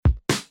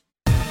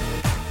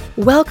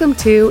Welcome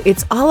to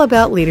It's All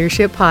About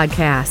Leadership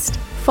podcast.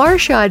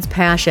 Farshad's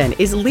passion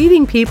is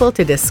leading people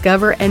to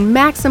discover and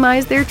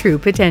maximize their true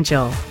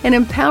potential and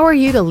empower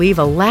you to leave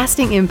a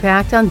lasting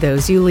impact on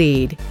those you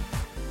lead.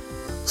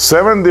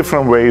 7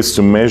 different ways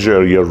to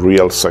measure your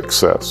real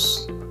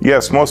success.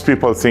 Yes, most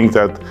people think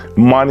that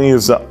money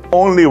is the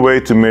only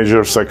way to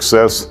measure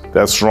success.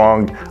 That's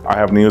wrong. I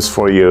have news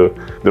for you.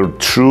 The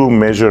true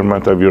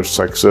measurement of your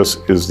success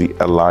is the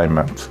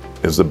alignment,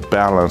 is the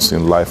balance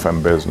in life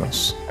and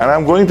business. And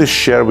I'm going to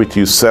share with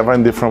you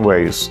 7 different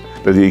ways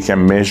that you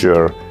can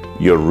measure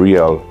your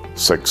real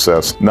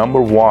success.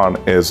 Number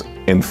 1 is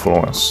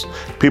influence.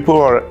 People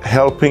who are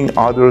helping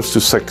others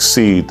to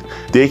succeed,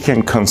 they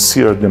can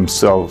consider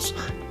themselves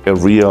a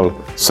real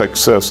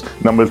success.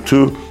 Number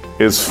 2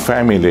 is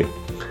family.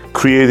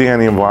 Creating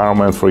an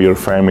environment for your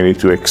family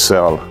to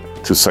excel,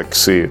 to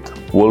succeed,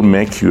 will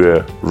make you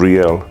a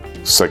real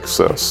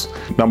success.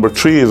 Number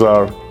 3 is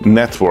our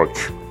network.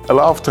 A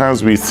lot of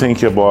times we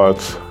think about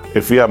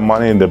if we have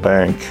money in the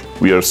bank,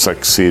 we are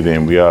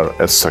succeeding, we are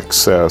a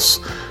success.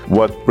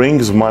 What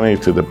brings money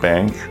to the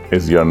bank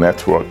is your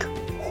network.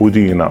 Who do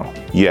you know?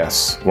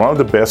 Yes, one of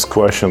the best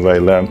questions I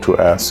learned to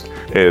ask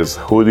is,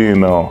 who do you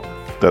know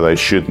that I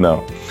should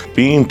know?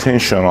 Be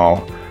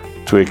intentional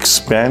to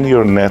expand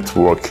your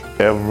network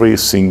every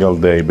single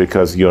day,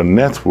 because your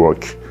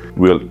network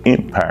will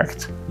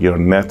impact your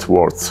net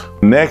worth.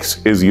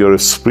 Next is your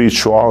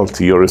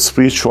spirituality, your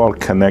spiritual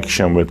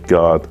connection with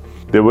God.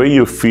 The way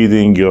you're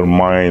feeding your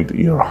mind,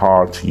 your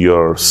heart,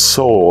 your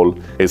soul,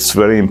 it's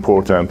very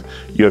important.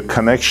 Your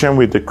connection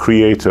with the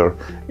Creator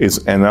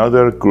is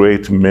another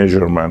great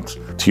measurement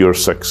to your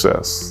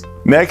success.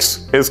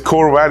 Next is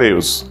core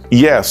values.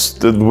 Yes,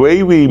 the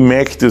way we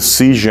make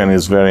decisions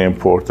is very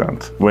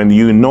important. When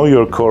you know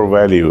your core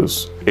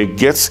values, it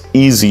gets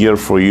easier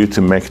for you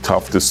to make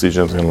tough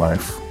decisions in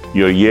life.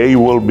 Your yay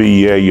will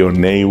be yay, your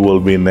nay will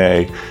be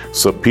nay.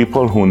 So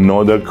people who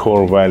know their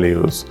core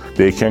values,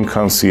 they can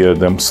consider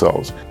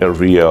themselves a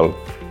real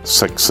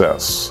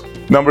success.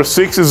 Number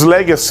 6 is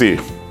legacy.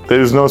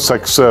 There is no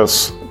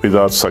success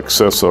without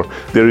successor.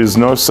 There is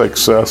no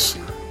success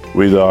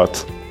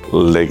without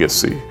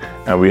legacy.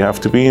 And we have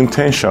to be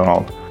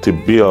intentional to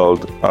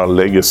build our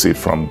legacy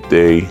from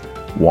day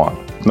one.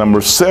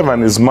 Number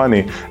 7 is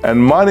money. And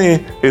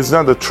money is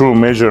not the true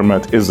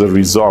measurement, is the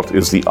result,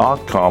 is the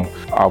outcome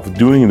of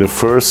doing the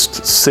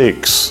first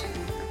 6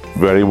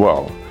 very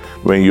well.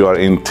 When you are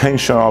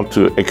intentional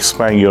to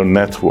expand your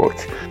network,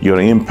 your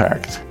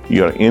impact,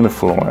 your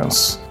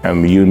influence,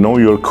 and you know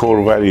your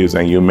core values,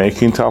 and you're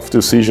making tough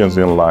decisions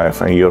in life,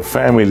 and your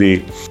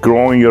family,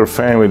 growing your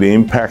family,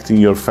 impacting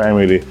your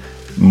family,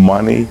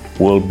 money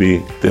will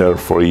be there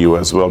for you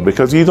as well,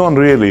 because you don't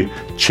really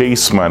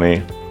chase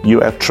money,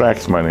 you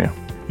attract money.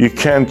 You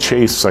can't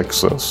chase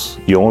success.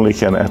 You only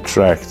can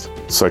attract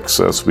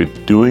success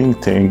with doing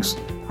things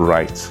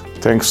right.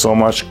 Thanks so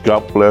much.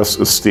 God bless.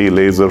 Stay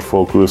laser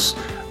focused,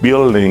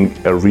 building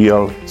a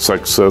real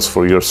success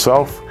for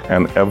yourself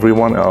and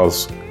everyone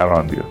else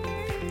around you.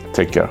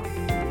 Take care.